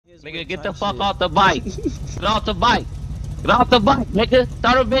Nigga, get the fuck off the bike. Get off the bike. Get off the bike, nigga.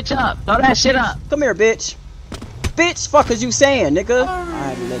 Throw the bitch up. Throw that shit up. Come here, bitch. Bitch, fuck is you saying, nigga? I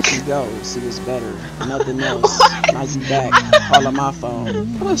had to let you go. See what's better. Nothing else. Now you back. Call on my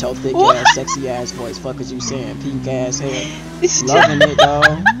phone. With your thick ass, sexy ass voice. Fuck is you saying? Pink ass hair. Loving it,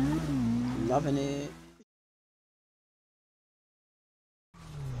 dog. Loving it.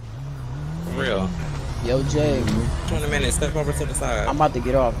 For real. Yo, Jay. 20 minutes. Step over to the side. I'm about to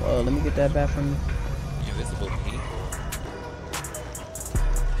get off. Let me get that back from you. Invisible people.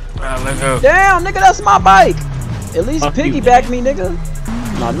 Alright, let's go. Damn, nigga, that's my bike. At least piggyback me, nigga.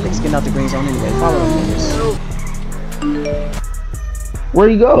 Nah, them niggas getting out the green zone anyway. Follow them niggas.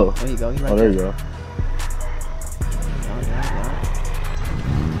 Where'd he go? There you go. He right there you go.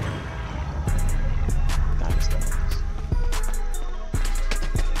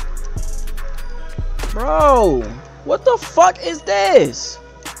 Bro, what the fuck is this?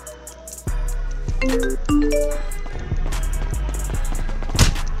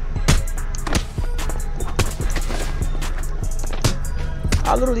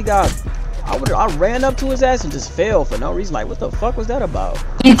 I literally I ran up to his ass and just fell for no reason. Like, what the fuck was that about?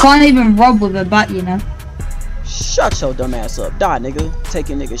 You can't even rob with a bat, you know. Shut your dumb ass up. Die, nigga.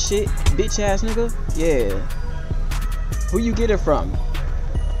 Taking nigga shit. Bitch ass nigga. Yeah. Who you get it from?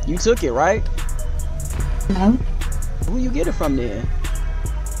 You took it, right? No. Who you get it from then?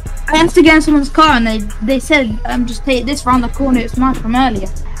 I asked to get in someone's car and they said, just take this round the corner, it's mine from earlier.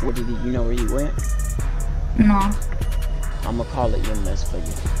 What did you know where you went? No. I'ma call it EMS for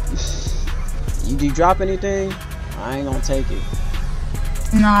you. You drop anything? I ain't gonna take it.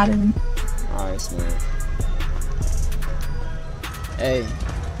 No, I didn't. Alright, smooth. Hey.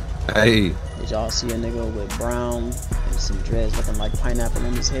 Hey. Did y'all see a nigga with brown and some dreads looking like pineapple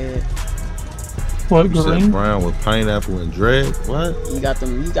in his head? What, green? Brown with pineapple and dread? What? He got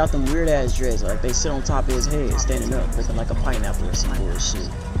them weird ass dreads, like they sit on top of his head, standing up, looking like a pineapple or some bullshit.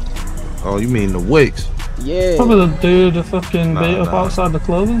 Oh, you mean the wicks? Yeah. Probably the dude that fucking beat up outside the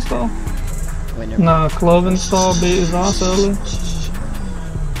clothing store. Nah, clothing store beat his ass earlier.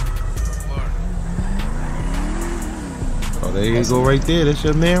 Oh, there you go right there. That's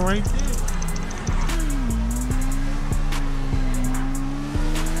your man right there.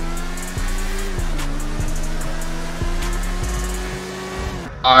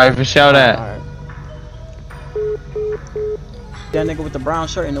 Alright, for sure that. Right. That nigga with the brown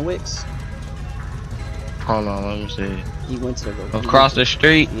shirt and the wicks. Hold on, let me see. He went to the across the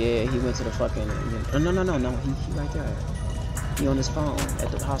street. Yeah, he went to the fucking. No. He right there. He on his phone at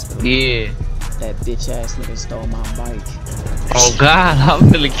the hospital. Yeah. That bitch ass nigga stole my bike. Oh God, I'm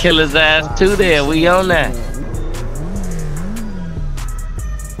finna kill his ass too. There, we on that.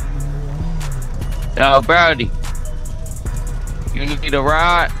 Yo, Brody. You need a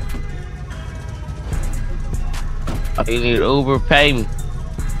ride? You need Uber, pay me.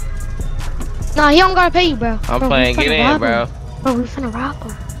 Nah, he don't gotta pay you, bro. I'm playing, get in, bro. Bro, we finna rob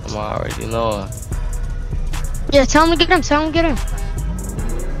him. I'm already knowing. Yeah, tell him to get him,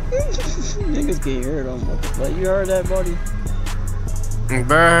 Niggas get hurt on what the fuck. You heard that, buddy?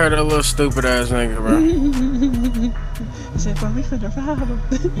 Bro, I heard that little stupid ass nigga, bro. I said, bro, we finna rob him.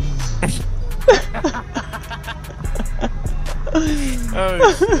 Oh,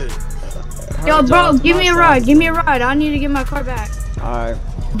 shit. Yo, bro, give me a ride. I need to get my car back. Alright,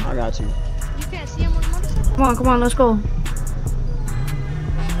 I got you. You can't see him on the motorcycle? Come on, let's go.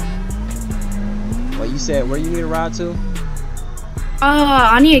 What you said, where you need a ride to?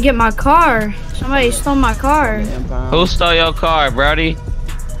 I need to get my car. Somebody stole my car. Who stole your car, Brody?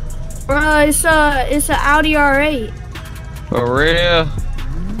 Bro, it's a Audi R8. For real?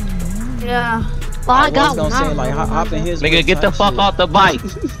 Yeah. Well, I got one. Say, like, hop in his nigga, get the fuck off the bike.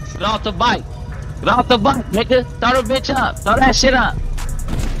 Get off the bike. Get off the bike, nigga. Throw the bitch up. Throw that shit up.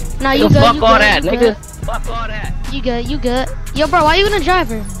 Nah, you good. Fuck you all good, that, you nigga. good. Fuck all that. You good. Yo, bro, why you gonna drive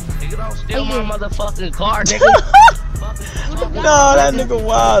her? Nigga, don't steal my motherfucking car, nigga. No, that nigga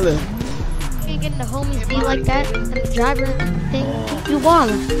wildin'. You ain't getting the homies be like that and the driver thing. You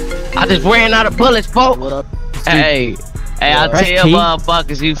wildin'. I just ran out of bullets, folks. What up? Hey, I tell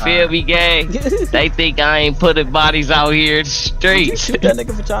motherfuckers, you feel me, gang? They think I ain't putting bodies out here in the streets. Shoot that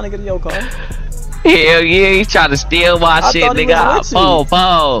nigga for trying to get in your car. Hell yeah, he trying to steal my shit, nigga.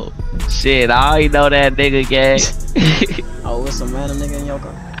 Po. Shit, I already know that nigga, gang. Oh, it's some random nigga in your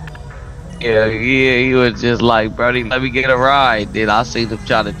car? Yeah, he was just like, Brody, let me get a ride. Then I seen him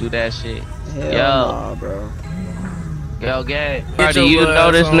trying to do that shit. Hell nah, bro. Yo, gang. Brody, you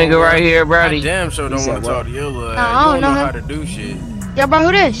know this nigga right here, Brody? I damn sure don't want to talk to your little ass. I don't know how to do shit. Yo, bro,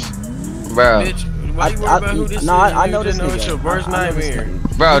 who this? Bro. Bitch, why you worry about who this is? I know this nigga. nigga. It's your worst nightmare.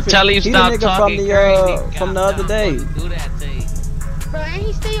 Bro, tell him stop talking crazy. From the other day. Do that thing. Bro, ain't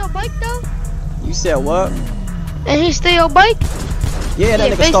he steal your bike though? You said what? And he steal your bike? Yeah,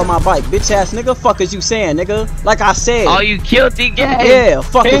 that nigga stole my bike. Bitch ass nigga, fuck is you saying, nigga? Like I said. Oh, you killed the gang? Yeah,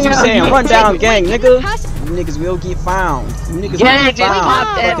 fuck is you saying? Run down gang, nigga. You niggas will get found. You niggas will get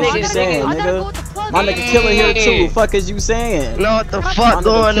found. Fuck is you saying, nigga? My nigga killer here too. Fuck is you saying? Know what the fuck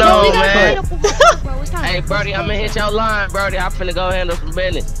going on, man? Hey, Brody, I'm gonna hit your line, Brody. I'm finna go handle some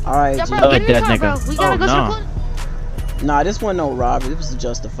business. Alright, yeah, bro, get in the car, bro. We gotta go to the club. Nah, this wasn't no robbery. This was a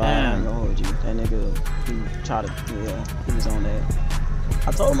justified. I ain't gonna hold you. That nigga, he tried to, yeah, he was on that.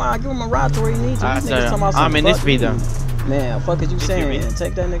 I told him I'd give him a ride to where he needs to. These niggas talking about some I'm in this speed though. Man, fuck is you saying?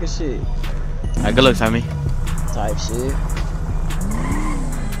 Take that nigga shit. Alright, good luck, Tommy. Type shit.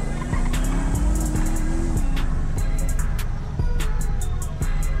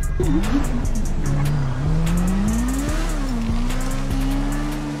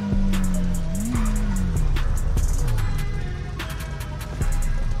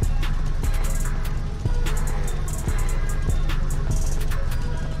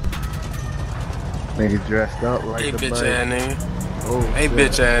 Nigga dressed up like hey, the bitch bird. ass nigga. Oh, hey, shit.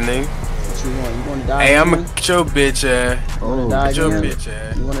 bitch ass nigga. What you want? You wanna die Hey, again? I'ma get your bitch ass. You wanna die Get your again? bitch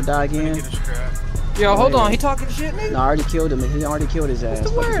ass. You wanna die again? Yo, hold on. He talking shit, nigga? No, I already killed him. He already killed his ass.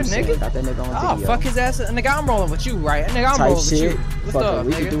 What's the word, nigga? Got that nigga on Oh, video. fuck his ass. Nigga, I'm rolling with you, right? Nigga, I'm rolling with you. What's Fuck up, it.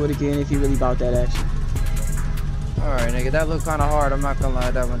 We nigga? can do it again if you really about that action. Alright, nigga, that looked kinda hard. I'm not gonna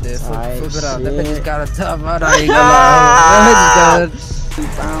lie, that one did. Flip it up. That shit. bitch just got a tough. I ain't gonna lie. He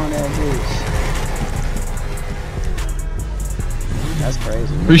found that bitch. That's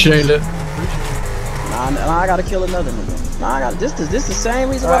crazy. Appreciate it. Nah, I gotta kill another nigga. Nah, I got this the same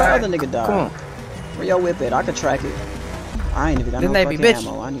reason why the other nigga died. Come on. Where your whip at? I could track it. I ain't even got Didn't no they be fucking bitch?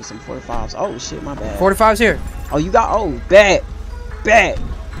 ammo. I need some 45s. Oh shit, my bad. 45's here. Oh, you got bad. That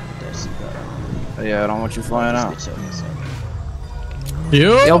shit got on. Yeah, I don't want you flying out.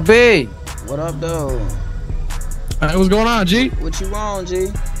 Yo, B. What up, though? Hey, what's going on, G? What you on,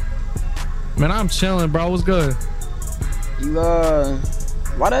 G? Man, I'm chilling, bro. What's good? You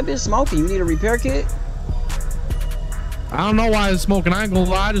why that bitch smoking? You need a repair kit? I don't know why it's smoking. I ain't gonna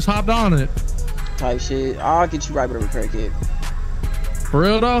lie. I just hopped on it. Type shit. I'll get you right with a repair kit. For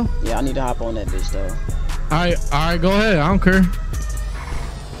real though? Yeah, I need to hop on that bitch though. All right, go ahead. I don't care.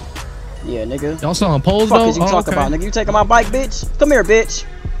 Yeah, nigga. Y'all selling poles Fuck though? is you talking about, nigga? You taking my bike, bitch? Come here, bitch.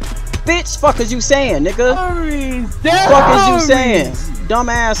 Bitch, fuck is you saying, nigga? Fuck is you saying?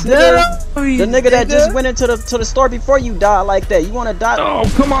 Dumbass nigga. The nigga that just went into the store before you died like that. You wanna die? Oh,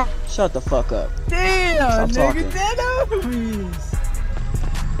 come on. Shut the fuck up. Damn, Stop nigga. talking.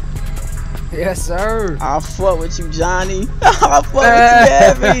 Yes, sir. I'll fuck with you, Johnny. I'll fuck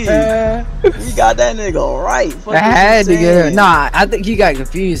with you, heavy. We got that nigga right. Fuck I had to get her. Nah, I think he got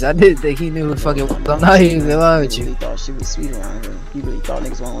confused. I didn't think he knew what fucking was. I'm not even in love with He you. really thought she was sweet around here. He really thought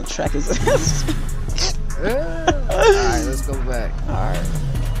niggas want to track his ass. Alright, let's go back. Alright.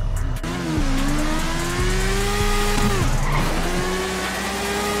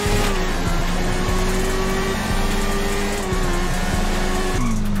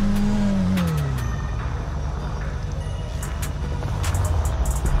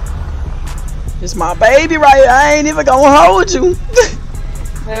 It's my baby right here. I ain't even gonna hold you.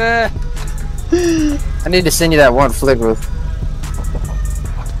 I need to send you that one flick with.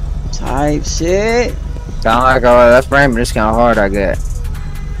 Type shit. Kinda like, that's random, it's kinda hard, I get.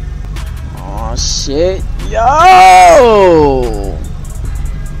 Oh shit. Yo!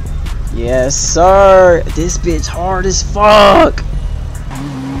 Yes, sir. This bitch hard as fuck.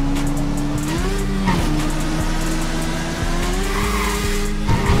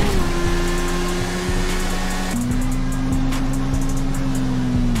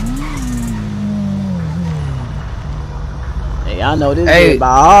 I know this is by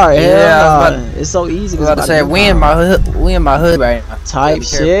heart. Yeah, it's so easy. I was about to say, we in my hood right now. Type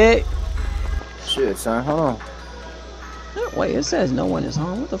shit. Shit, son, hold on. Wait, it says no one is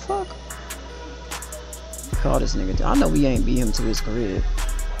home. What the fuck? Call this nigga. I know we ain't beat him to his crib.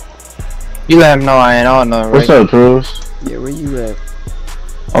 You let him know I ain't on no. What's up, Truce? Yeah, where you at?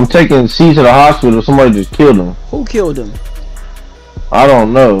 I'm taking C to the hospital. Somebody just killed him. Who killed him? I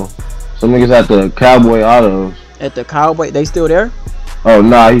don't know. Some niggas at the Cowboy Autos. At the Cowboy, they still there? Oh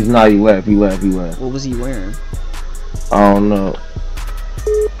nah, he's not. He left. He left. What was he wearing? I don't know.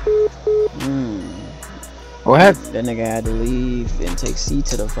 What happened? That nigga had to leave and take C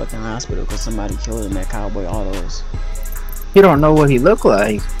to the fucking hospital because somebody killed him at Cowboy Autos. You don't know what he looked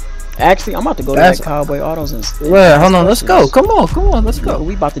like. Actually, I'm about to go to that Cowboy Autos and Well, hold on, let's go. Come on, let's go. Nigga,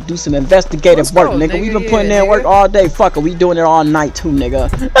 we about to do some investigative work, nigga. We been putting in work all day. Fuck it, we doing it all night too, nigga.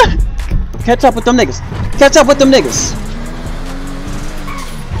 Catch up with them niggas. Catch up with them niggas.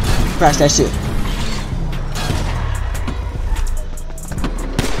 Crash that shit.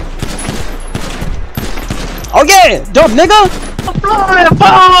 Oh yeah, dope nigga.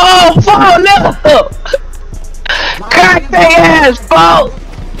 Fall, nigga. Crack they ass, fall.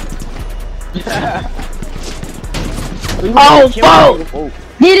 Oh, fall.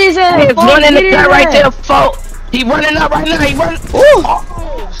 Hit his ass. He's running the guy right there, fall. He running up right now. He running. Ooh.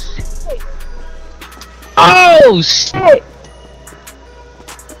 Oh shit.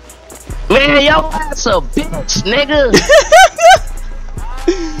 Man, yo ass a bitch, nigga.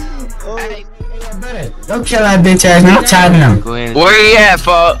 Don't kill that bitch ass, man. I'm tired of him. Where he at,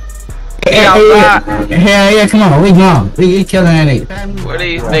 fuck? Hell yeah, come on, we gone. We killing that nigga. Where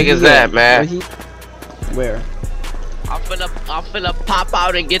these niggas at, man? Where? I'm finna pop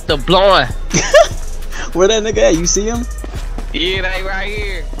out and get the blowing. Where that nigga at? You see him? Yeah, they right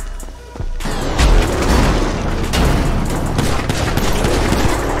here.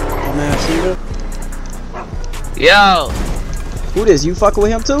 Oh man, see him? Yo. Who this? You fucking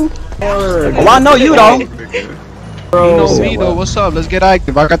with him too? Oh, I know you though. Bro, you know me though. What's up? Let's get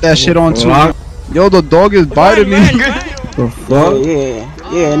active. I got that shit on too. Yo, the dog is biting me. The fuck?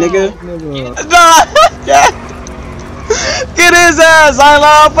 Yeah, nigga. Get his ass,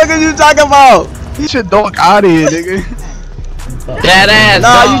 Isla. What the fuck are you talking about? Get your dog out of here, nigga. That ass.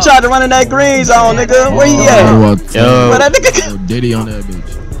 Nah, you tried to run in that green zone, nigga. Where he at? Yo, where that nigga? Diddy on that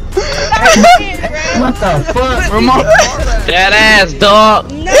bitch. What the fuck? That ass, dog.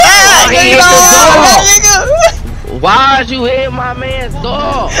 Why'd you hit my man's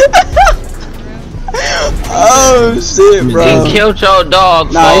dog? Oh shit, bro. He killed your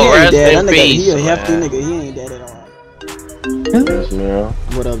dog. Nah, he ain't rest dead. in That nigga, peace. he a hefty nigga. He ain't dead at all.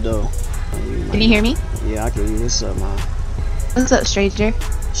 What up, though? Can you hear me? Yeah, I can hear you. What's up, man? What's up, stranger?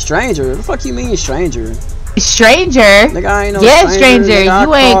 Stranger? The fuck you mean, stranger? Stranger? Nigga, I ain't no stranger. Nigga,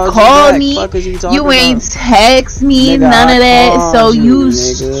 you ain't call me. You ain't text me. Nigga, none of that. So you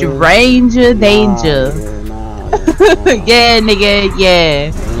nigga. stranger danger. Yeah, nigga.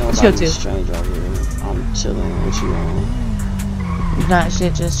 Yeah. Chill too. Stranger over here. I'm chilling. What you on? Not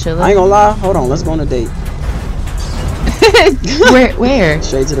shit. Just chilling. I ain't gonna lie. Hold on. Let's go on a date. Where?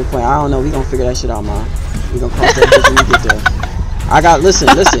 Straight to the point. I don't know. We gonna figure that shit out, man. We gonna cross that bitch when we get there. Listen.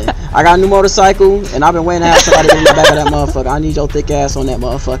 I got a new motorcycle, and I've been waiting to have somebody in the back of that motherfucker. I need your thick ass on that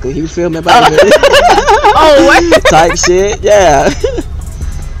motherfucker. You feel me, baby? Oh, what? Type shit, yeah.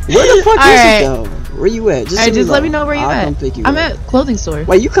 Where the fuck is it though? Where you at? Just let me know where you at. I'm at clothing store.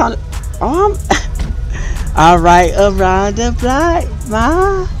 Wait, you kind of? Oh, all right, around the block,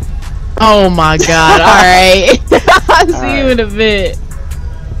 ma. Oh my god! All right. I'll see you in a bit.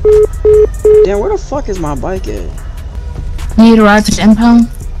 Damn, where the fuck is my bike at? Need a ride to the impound?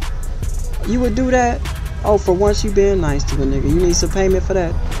 You would do that? Oh, for once you being nice to a nigga. You need some payment for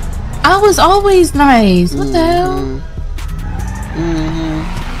that? I was always nice. What the hell?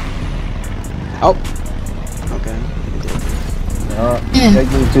 Oh. Okay.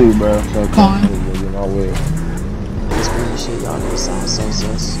 Take me too, bro. Come on. This green shit, y'all niggas sound so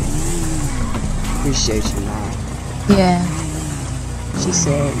sus. Appreciate you, mom. Yeah. She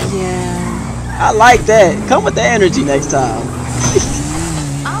said, yeah. I like that. Come with the energy next time.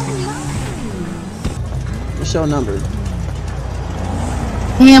 What's your number?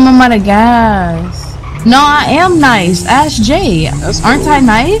 Damn, I'm out of gas. No, I am nice. Ask Jay. Aren't I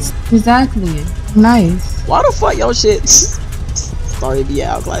nice? Exactly. Nice. Why the fuck your shit started to be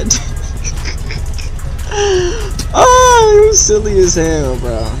out like oh, you silly as hell,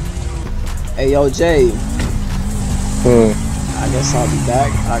 bro. Hey, yo, Jay. I guess I'll be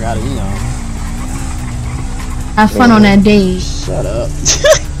back. I gotta, Have fun on that day. Shut up.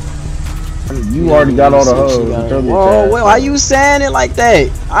 You already got all the hoes. Whoa, wait, why you saying it like that?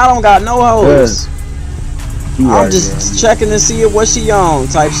 I don't got no hoes. I'm just checking to see what she on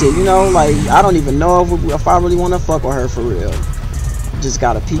type shit, like I don't even know if I really want to fuck with her for real. Just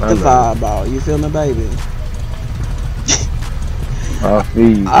gotta peep the vibe out. You feel me, baby? I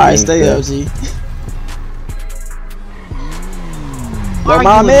feel you. Alright, stay up, G. Yo,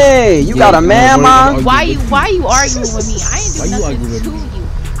 mommy, you got a man, mom? Why you arguing with me? I ain't do nothing to you.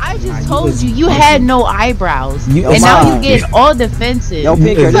 I just told you had no eyebrows, and now you get all defensive. Yo,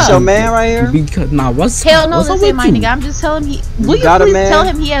 Pinker, this your man right here? Because what's hell no, what's this ain't my nigga. I'm just telling him will you please tell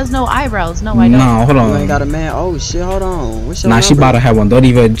him he has no eyebrows? No, I don't. No, hold on. You ain't got a man. Oh shit, hold on. What's your Nah, number? she about to have one. Don't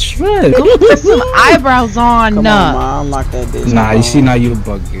even trip. Go put some eyebrows on. Come on, ma, unlock that bitch. Nah, you see now you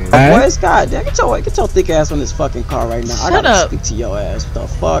bugging. Boy, it's goddamn. Get your thick ass on this fucking car right now. Shut I gotta up. speak to your ass. What the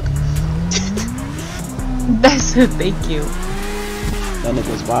fuck? That's a thank you. That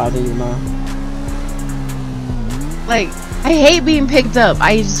nigga was bothering you, man. Like, I hate being picked up.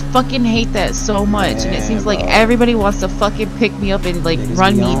 I just fucking hate that so much. And it seems like everybody wants to fucking pick me up and like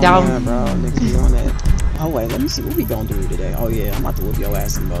run me down. That, bro. Niggas be on that. Oh wait, let me see what we gonna do today. Oh yeah, I'm about to whoop your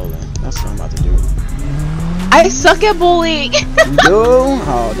ass in bowling. That's what I'm about to do. I suck at bowling. You do?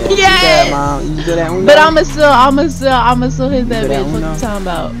 Oh, damn. Yeah. You good at Uno? But I'ma still hit that bitch. What you talking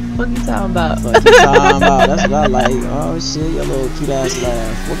about? What you talking about? What you talking about? That's what I like. Oh shit, your little cute ass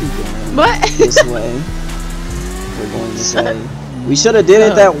laugh. What we doing? What? This way. We're going this way. We should have did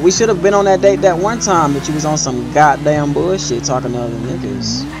it that. We should have been on that date that one time that you was on some goddamn bullshit talking to other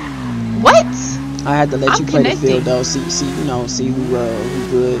niggas. What? I had to let you play the field though. See who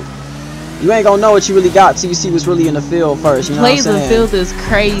good. You ain't gonna know what you really got till you see what's really in the field first. You know what I'm saying? Play the field is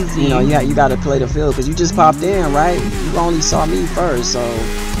crazy. You know, you gotta play the field because you just popped in, right? You only saw me first, so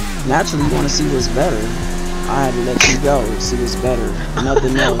naturally you want to see what's better. I had to let you go, see what's better.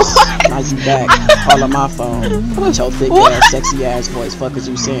 Nothing else. Now you back, call on my phone. With your thick ass, sexy ass voice. Fuck is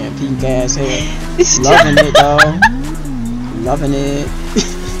you saying? Pink ass hair. Loving it though. Loving it.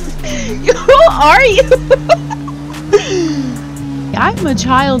 Who are you? I'm a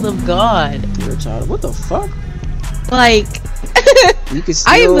child of God. You're a child. What the fuck? Like, you can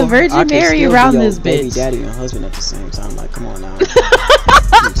still, I am the Virgin Mary around this bitch. Baby daddy and husband at the same time. Like, come on now. What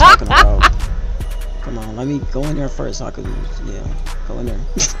are you talking about? Come on, let me go in there first so I could, go in there.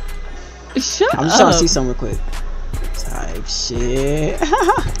 Shut up. I'm just trying to see something real quick. Type shit.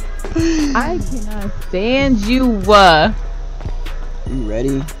 I cannot stand you. You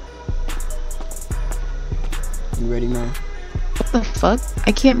ready? You ready, man? What the fuck?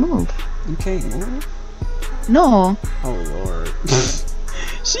 I can't move. You can't move? No. Oh lord.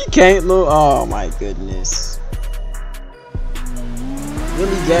 She can't move. Oh my goodness.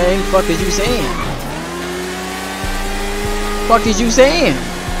 Really, gang? Fuck is you saying? Fuck is you saying?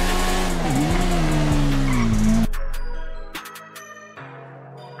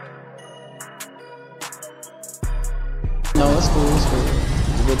 No, it's cool. It's cool.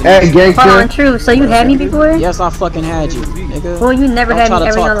 Hey, gangster. Hold on, True. So you had me before? Yes, I fucking had you, nigga. Well, you never had me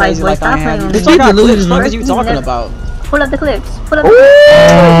ever in your life. Boy, stop playing on me. Bitch, I got clips. What are you talking about? Pull up the clips. Pull up the clips.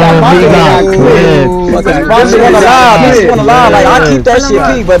 Bitch, you wanna lie. Like, I keep that shit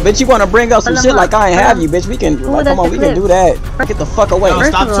peak, but bitch, you wanna bring up some shit like I ain't have you, bitch. We can, like, come on, we can do that. Get the fuck away.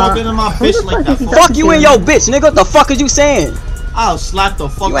 Stop talking to my bitch like that. Fuck you and your bitch, nigga. What the fuck is you saying? I'll slap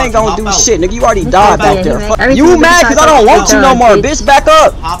the fuck out. You ain't gonna do shit, nigga. You already died back there. You mad cause I don't want you no more, bitch. Back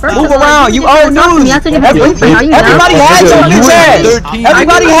up. Move around. You old news. Everybody had your bitch ass.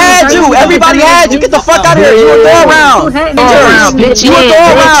 Everybody had you. Everybody had you. Get the fuck out of here. You a throw around. You a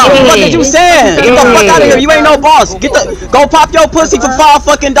throw around. What did you saying? Get the fuck out of here. You ain't no boss. Go pop your pussy for $5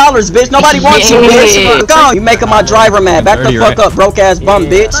 fucking, bitch. Nobody wants you, bitch. Go. You making my driver mad. Back the fuck up, broke ass bum,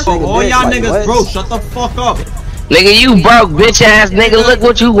 bitch. All y'all niggas broke. Shut the fuck up. Nigga, you broke, bitch ass nigga. Look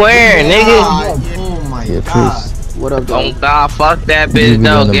what you wearing, nigga. Oh my god. What up, though? Oh god, fuck that bitch,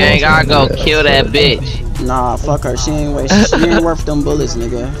 though, gang. I go kill that bitch. Nah, fuck her. She ain't worth them bullets,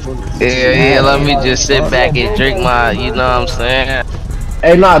 nigga. Yeah. Let me just sit back and drink my. You know what I'm saying?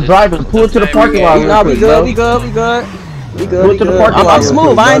 Hey, nah, drivers, pull to the parking lot. Nah, we good. We good. Pull to the parking lot. I'm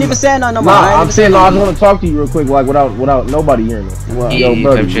smooth. I ain't even saying nothing. Nah, I'm saying, I just want to talk to you real quick, like without nobody hearing me.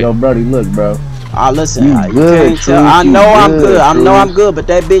 Yo, Brody, look, bro. Listen, you can't tell. I know I'm good. I know I'm good, but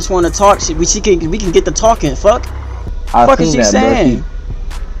that bitch wanna talk shit. We can get the talking. Fuck. Fuck is she saying?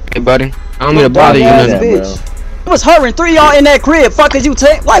 Hey, buddy. I don't mean to bother you, bitch. It was her and 3 of y'all in that crib. Fuck is you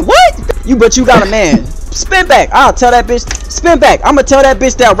take? Like what? But you got a man. Spin back. I'll tell that bitch. Spin back. I'ma tell that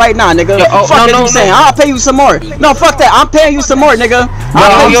bitch that right now, nigga. Fuck is you saying? I'll pay you some more. No, fuck that. I'm paying you some more, nigga.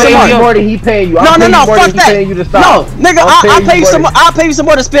 I'll pay you some more than he paying you. No. Fuck that. No, nigga. I'll pay you some more. I'll pay you some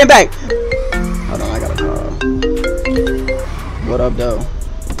more to spin back. Hold on, I got a call. What up, though?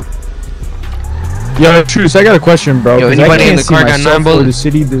 Yo, Truce, I got a question, bro. Yo, anybody in the car got 9 bullets? The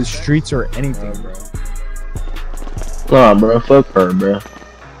city, the streets, or anything, bro. Nah, bro, fuck her, bro.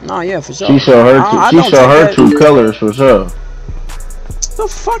 Nah, yeah, for sure. She show her true colors for sure. The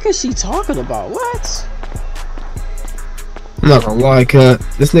fuck is she talking about? What? I'm not gonna lie, cuz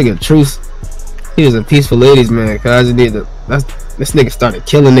this nigga Truce, he was a peaceful ladies man. Cuz I just need to. This nigga started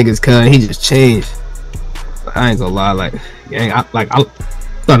killing niggas, cuz he just changed. I ain't gonna lie, like, gang, I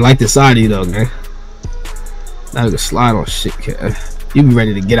started like this side of you though, gang. Now you can slide on shit, cuz. You be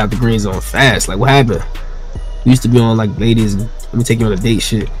ready to get out the green zone fast. Like, what happened? You used to be on like ladies, let me take you on a date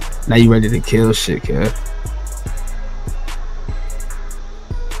shit. Now you ready to kill shit, cuz.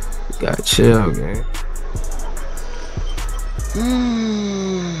 Gotta chill, gang.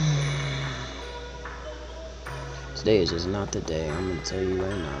 Today is just not the day. I'm gonna tell you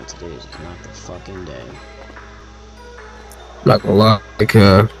right now. Today is just not the fucking day. I'm not gonna lie, like,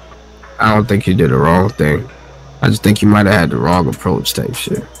 I don't think you did the wrong thing. I just think you might have had the wrong approach type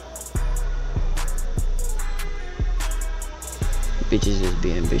shit. Bitches just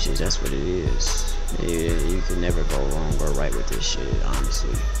being bitches, that's what it is. Yeah, you can never go wrong or right with this shit,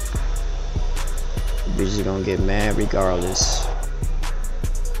 honestly. Bitches are gonna get mad regardless.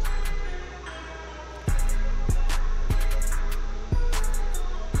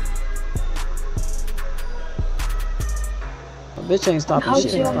 Bitch ain't stopping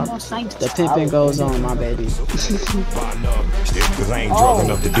shit. The pimping goes on, my baby. Cause I ain't drunk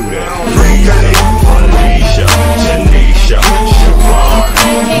enough to do that.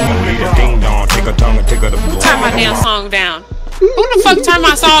 Turn my damn song down. Who the fuck turned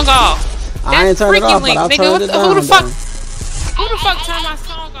my song off? I ain't turned it off, but I turned it down. Who the fuck turned my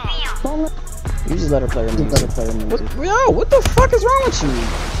song off? You just let her play her music. Yo, what the fuck is wrong with you?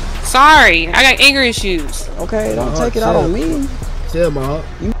 Sorry, I got anger issues. Okay, don't take it out on me. Chill, ma.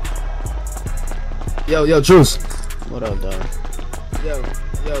 Yo, Truce. What up, dog? Yo,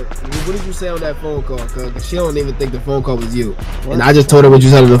 what did you say on that phone call? Cause she don't even think the phone call was you. What? And I just told her what you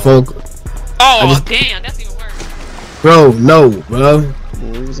said on the phone call. Oh, damn, that's even worse. Bro, no, bro.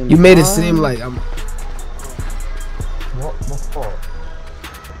 You made it seem like I'm. What the fuck?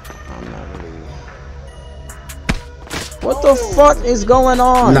 I'm not really. What the fuck is going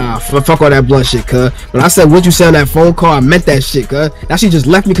on? Nah, fuck all that blunt shit, cuz. When I said what you said on that phone call, I meant that shit, cuz. Now she just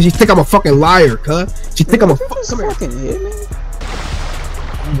left me because she think I'm a fucking liar, cuz. She think I'm a fucking hit me.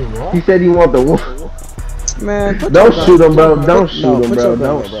 He said he want the wolf. Man, don't shoot him, bro. Don't shoot him, bro.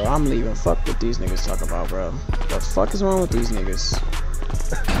 Don't. Bro. I'm leaving. Fuck what these niggas talk about, bro. The fuck is wrong with these niggas?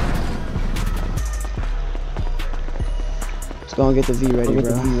 Let's go and get the V ready,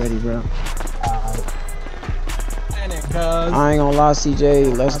 bro. I ain't gonna lie,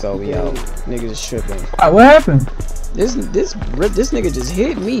 CJ. Let's go. We out. Niggas is tripping. What happened? This nigga just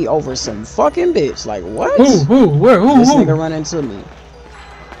hit me over some fucking bitch. Like what? Who? Where? Who? This nigga run into me.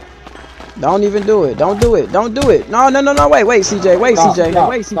 Don't even do it. Don't do it. Don't do it. No. Wait, CJ. Wait, CJ.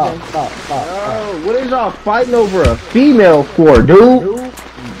 Stop. What is y'all fighting over a female for, dude?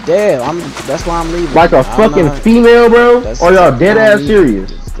 Damn, that's why I'm leaving. Like a fucking female, bro? Or y'all dead ass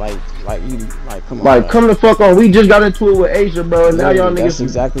serious? Come on. Like, come the fuck on. We just got into it with Asia, bro, and now y'all niggas. That's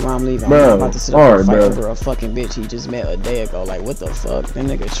exactly why I'm leaving. Bro, I'm about to sit up and fight over a fucking bitch he just met a day ago. Like, what the fuck? That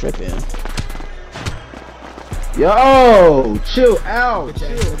nigga tripping. Yo, chill out.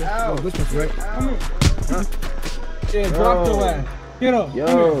 Yeah, drop the way. Get up.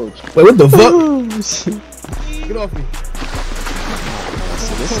 Yo. Wait, what the fuck? Get off me.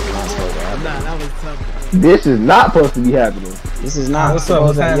 This is not supposed to be happening. This is not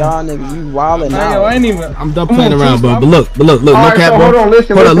supposed to. Y'all niggas, you wildin' out. I ain't even. I'm done playing around, bro. But look, no cap, bro. Hold on,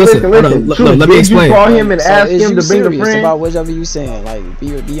 listen. Hold on, listen. Let me explain. You call him and ask him to bring the friend about whatever you saying. Like,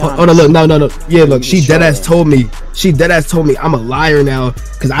 be honest. Hold on, look, no. Yeah, look, she deadass told me. I'm a liar now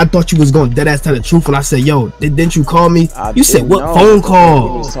because I thought you was going deadass tell the truth when I said, yo, didn't you call me? You said what phone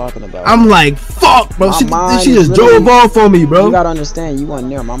call? I'm like, fuck, bro. She just drove off on me, bro. You gotta understand, you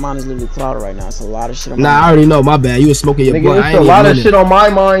wasn't there. My mind is literally clouded right now. It's a lot of shit on my mind. I already know. My bad. You was smoking your blunt. It's a lot of shit on my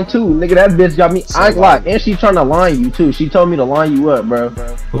mind too, nigga. That bitch got me. I ain't lie, and she trying to line you too. She told me to line you up, bro.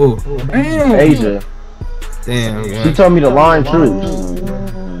 Who? Asia. Damn. She told me to line Truce.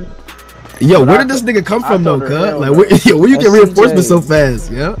 Yo, where did this nigga come from though, cuz? Like, where you get reinforcements so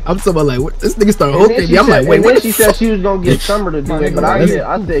fast? Yeah, I'm talking about like, this nigga started hooking me. I'm like, wait, what? She said she was gonna get Summer to do it, but I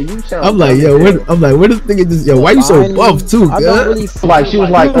said you sound. I'm like, yo, where this nigga just? Yo, why you so buff too, cuz? Like, she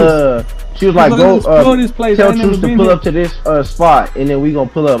was like, go tell Truce to pull up to this spot, and then we gonna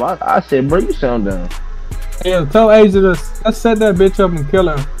pull up. I said, bro, you sound down. Yeah, tell Asia to let's set that bitch up and kill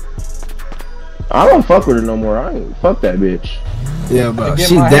her. I don't fuck with her no more. I ain't fuck that bitch. Yeah, bro.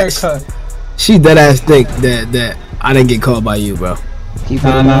 She dead ass think that I didn't get called by you, bro. Can you put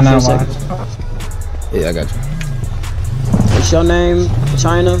it on for a second? Yeah, I got you. What's your name?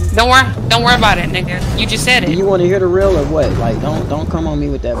 China? Don't worry about it, nigga. You just said it. Do you want to hear the real or what? Like, don't come on me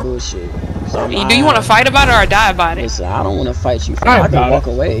with that bullshit. Do you want to fight about it or die about it? Listen, I don't want to fight you. I can walk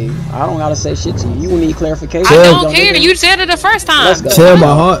away. I don't gotta say shit to you. You need clarification. I don't care. You said it the first time. Let's go. Tell my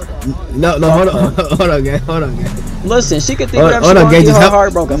heart. No, hold on, gang. Listen, she can think whatever she wants to get her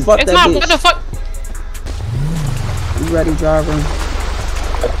heart broken. Fuck that bitch. What the fuck? You ready, driver?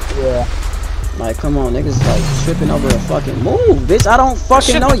 Yeah. Like, come on, niggas like tripping over a fucking move, bitch. I don't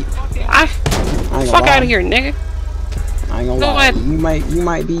fucking know you. Fuck out of here, nigga. I ain't gonna lie. You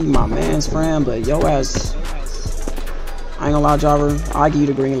might be my man's friend, but yo ass. I ain't gonna lie, driver. I'll give you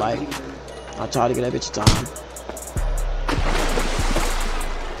the green light. I'll try to get that bitch a time.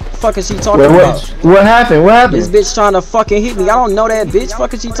 Fuck is she talking about? What happened? What happened? This bitch trying to fucking hit me. I don't know that bitch.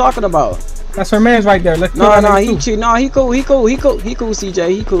 Fuck is she talking about? That's her man's right there. Let's he cool. He cool, CJ.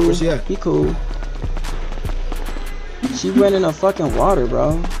 He cool. Where's she at? He cool. She went in the fucking water,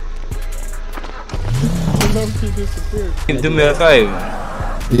 bro. Do me a favor.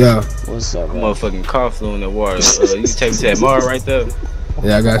 Yeah. What's up, bro? Motherfucking car flew in the water. You can take me to that mall right there.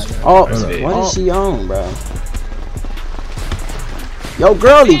 Yeah, I got you. Oh, what is she on, bro? Yo,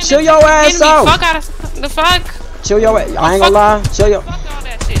 girlie, chill your ass out. Fuck out of the fuck. Chill your ass. I ain't gonna lie. Chill your.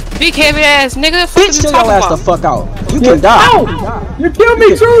 Big heavy ass nigga. Bitch, chill your ass the fuck out. You can die. You killed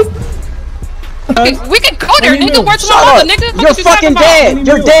me, Truce. We can go there, nigga. Where's my mother, nigga? You're fucking dead.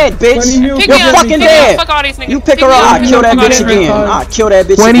 You're dead, bitch. You're fucking dead. You pick her up. I'll kill that bitch again. I'll kill that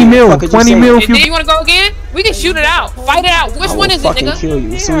bitch again. 20 mil. Then you wanna go again? We can shoot it out. Fight it out. Which one is it, nigga? Kill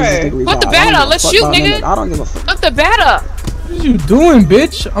you. Put the bat up. Let's shoot, nigga. I don't give a fuck. Put the bat up. What you doing,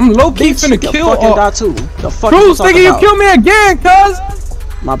 bitch? I'm low key finna kill all. Die too. The fuck Truce, nigga, you kill me again, cuz.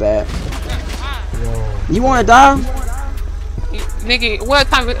 My bad. You wanna die? Nigga, what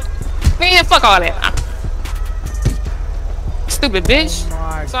time? Man, fuck all that. Stupid bitch.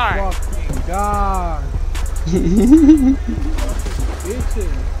 Oh sorry. God.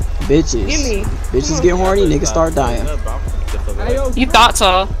 Bitches. Bitches get horny, niggas start dying. You thought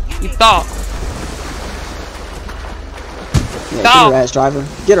so. You thought. Yeah, get her ass, driver.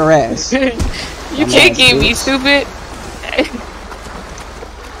 Get her ass. You can't get me, stupid.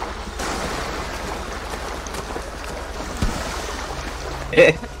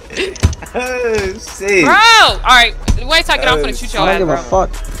 Oh shit. Bro! Alright, wait till I get off, I'm finna shoot your ass, bro. I don't give a fuck.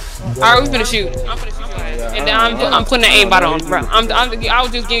 Alright, we finna shoot. I'm finna shoot your ass. And then I'm putting an aimbot on, bro. I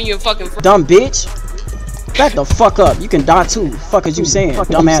was just giving you a fucking dumb bitch. Back the fuck up. You can die too. Fuck is you saying?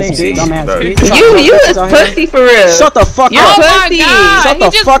 Dumbass bitch. Dumbass bitch. You is pussy for real. Shut the fuck up. Pussy. Shut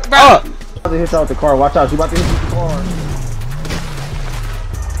the fuck up. About to hit you out the car. Watch out. She about to hit you with the car.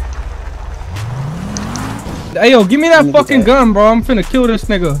 Hey yo, give me that fucking gun, bro. I'm finna kill this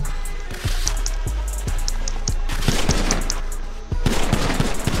nigga.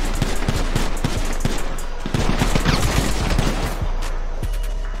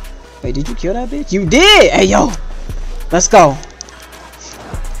 Wait, did you kill that bitch? You did! Hey yo! Let's go.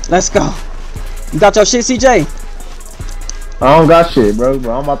 Let's go. You got your shit, CJ? I don't got shit, bro.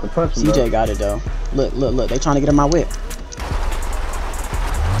 I'm about to punch him. CJ got it though. Look, look, look. They trying to get in my whip.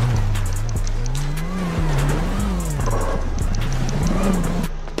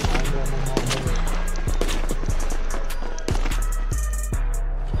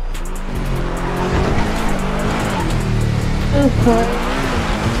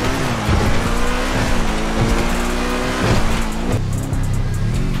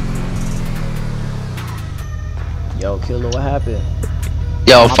 Yo, killer, what happened?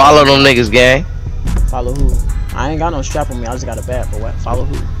 Yo, follow them niggas, gang. Follow who? I ain't got no strap on me. I just got a bat. But what? Follow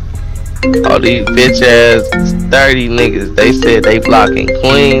who? All these bitch ass 30 niggas. They said they blocking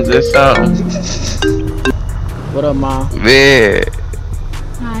Queens or something. What up, ma? Yeah.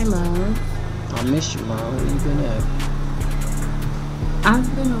 Hi, love. I miss you, ma. Where you been at?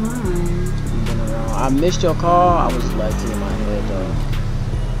 I've been around. You been around. I missed your call. I was like in my head though.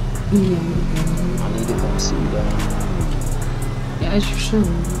 Yeah. I need to come see you though. As you should.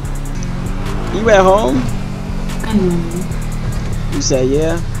 You at home? I am. You said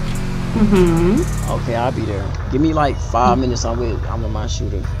yeah? Mm-hmm. Okay, I'll be there. Give me like 5 minutes. I'm with my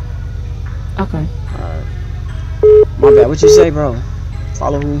shooter. Okay. Alright. My bad. What you say, bro?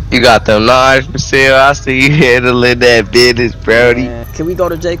 Follow who? You got them knives for sale. I see you handling that business, Brody. Can we go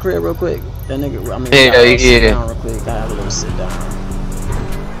to J crib real quick? That nigga. I mean, yeah. Sit down real quick. Gotta have a little sit down.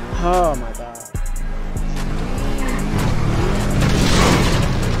 Oh my god.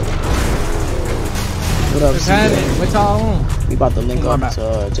 What up, CJ? What y'all on? We about to link up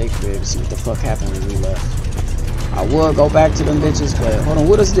to J crib to see what the fuck happened when we left. I would go back to them bitches, but hold on.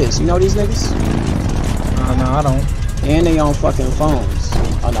 What is this? You know these niggas? No, I don't. And they on fucking phones.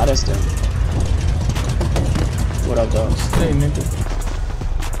 Oh no, that's them. What up, though? Hey, nigga.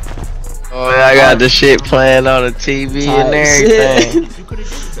 Oh, I got the shit playing on the TV and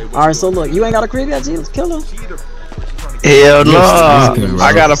everything. Alright, so look, you ain't got a crib yet, G? Let's kill him. Hell no.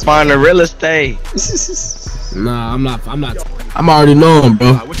 I gotta find the real estate. Nah, I'm not. I'm already knowing,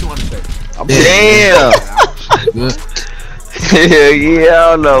 bro. What you want to say? Damn. Yeah,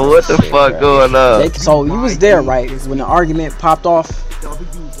 I don't know what the fuck going on. So you was there, right, when the argument popped off?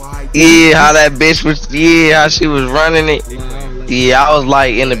 Yeah, how that bitch was. Yeah, how she was running it. Yeah, I was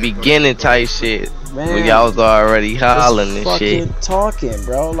like in the beginning type shit. Man, when y'all was already hollering and shit. Talking,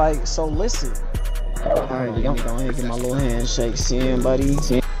 bro. Like, so listen. Alright, I'm going to get my little handshake, seeing, buddy.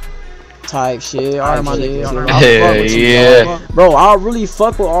 Type shit. Alright, my niggas. Yeah. Bro, I really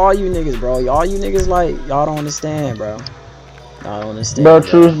fuck with all you niggas, bro. All you niggas, like, y'all don't understand, bro. Y'all don't understand. Bro,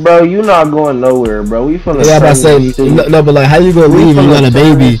 Truce, bro, you not going nowhere, bro. We finna. Yeah, I'm about to say, no, but like, how you gonna leave when you got a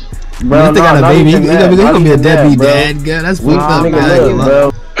baby? Bro, you got a baby? You gonna be a deadbeat dad, girl. That's fucked up,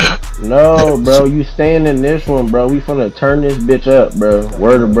 bro. No, bro, you staying in this one, bro. We finna turn this bitch up, bro.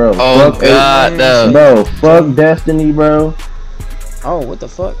 Word of bro. Oh, fuck God, no. Bro, fuck Destiny, bro. Oh, what the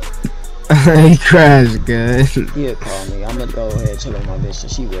fuck? He crashed, guys. He'll call me. I'm gonna go ahead and chill with my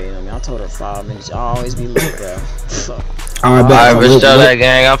bitch. She waiting on me. I told her 5 minutes. I'll always be late, bro. Fuck. Alright, for sure, that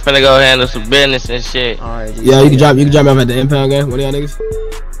gang. I'm finna go handle some business and shit. Alright, yeah, you can drop me off at the impound gang. What are y'all niggas?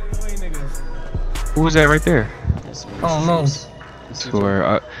 Who was that right there? I don't know.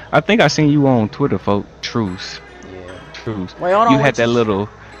 Swear, I think I seen you on Twitter, folks. Truce. Yeah. Truce. Wait, hold on. You had that little.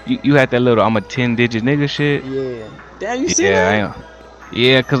 You had that little. I'm a 10-digit nigga shit. Yeah. Damn, you see that?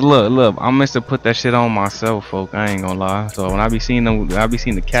 Yeah, cause look, I'm meant to put that shit on myself, folk. I ain't gonna lie. So when I be seeing them, I be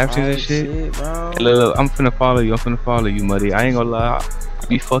seeing the captions and shit. Bro. Hey, look, I'm finna follow you, muddy. I ain't gonna lie. I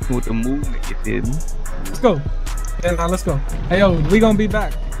be fucking with the movement. You feel me? Let's go. Yeah, now let's go. Hey yo, we gonna be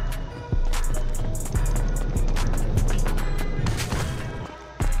back.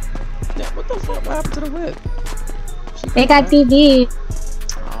 Yeah, what the fuck? What happened to the whip? They got TV.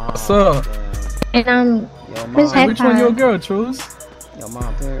 What's up? And hey, which one your girl, Truce? Yo,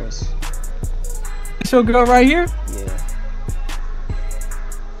 mom, Paris. It's your girl right here? Yeah.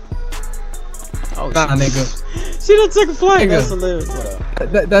 Oh, nah, nigga. She done took a flight. Nigga. That's hilarious.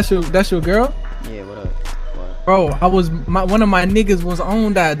 What up? That's your girl? Yeah, what up? What? Bro, one of my niggas was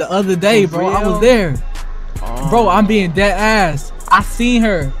on that the other day, bro. I was there. Oh. Bro, I'm being dead ass. I seen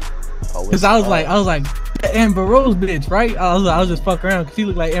her. Cause I was like, Amber Rose bitch, right? I was just fucking around cause she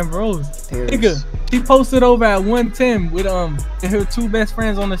looked like Amber Rose. Nigga, she posted over at 110 with her 2 best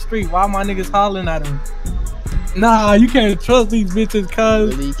friends on the street. Why my niggas hollering at her? Nah, you can't trust these bitches,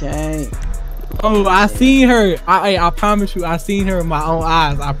 cuz. Really can't. Oh, I seen her. I promise you, I seen her in my own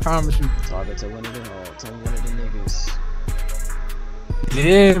eyes. I promise you. Talking to one of the niggas.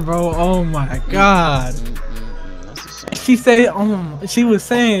 Yeah, bro. Oh my god. She said, she was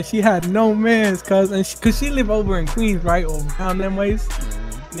saying she had no mans, cause she live over in Queens, right, or down them ways,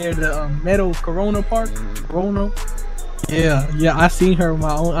 near the Meadow Corona Park. Corona. Yeah, I seen her with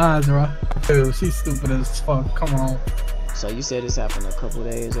my own eyes, bro. Dude, she's stupid as fuck. Come on. So you said this happened a couple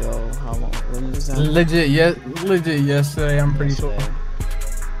days ago. How long? When did this happen? Legit yesterday. I'm pretty sure.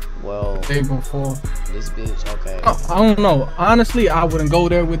 Well, day before. This bitch, okay. I don't know. Honestly, I wouldn't go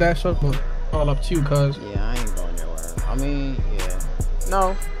there with that shit, but all up to you, cuz. Yeah, I ain't going nowhere. I mean, yeah.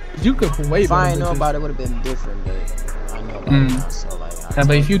 No. You could wait. If I didn't know about it, would have been different, but I know about it now, so like. Yeah,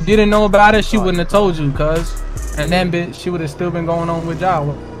 but if you didn't know about it, she wouldn't have told you, cuz. And then, bitch, she would have still been going on with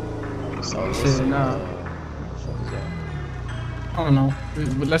y'all. So shit, nah. I don't know.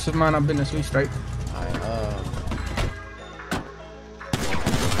 But let's just mind our business. We straight. Alright,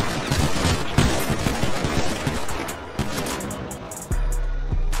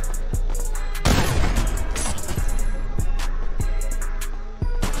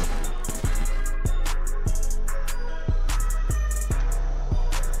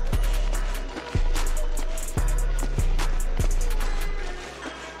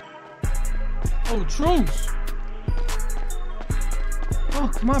 Oh, Truce.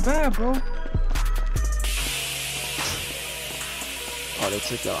 Fuck, my bad, bro. Oh, they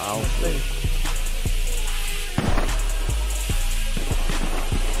took your outfit.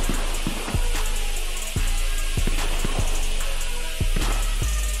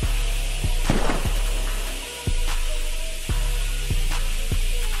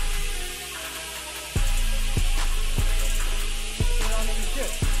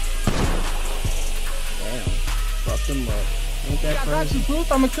 Them up. Ain't that crazy? I got you,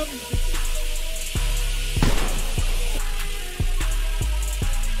 Truce. I'ma kill you.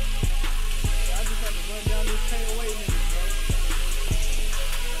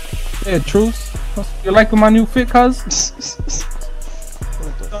 Yeah, Truce. You liking my new fit, cuz?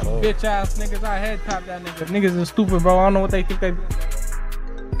 What the fuck? bitch ass niggas. I head tap that nigga. Niggas is stupid, bro. I don't know what they think they.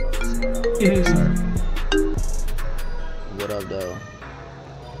 What up, though?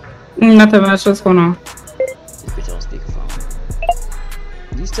 Nothing much. What's going on? This bitch on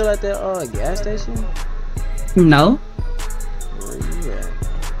speakerphone. You still at that gas station? No. Where you at?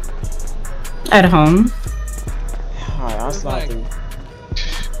 At home. Alright, I'll slide through.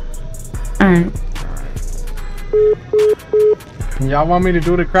 Alright. Y'all want me to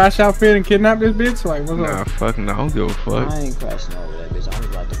do the crash outfit and kidnap this bitch? Like, what's Nah, up? fuck no, I don't give a fuck. I ain't crashing over that bitch. I'm just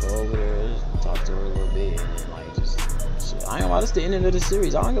about to go over there, just talk to her a little bit, and then like just shit. I ain't gonna lie, this the ending of the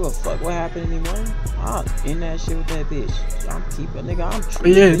series. I don't give a fuck what happened anymore. I'm in that shit with that bitch. I'm keeping nigga. I'm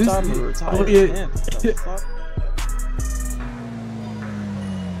treating Yeah, bitch. I'm retired. oh, yeah. Man, what the fuck?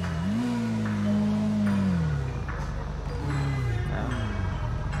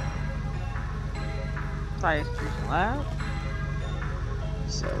 Fire Street Loud.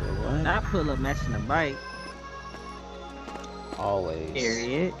 So what? I pull up matching the bike. Always.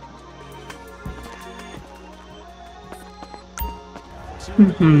 Period.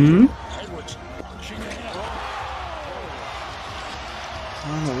 Mm-hmm. I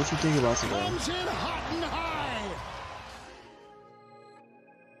don't know what you think about today.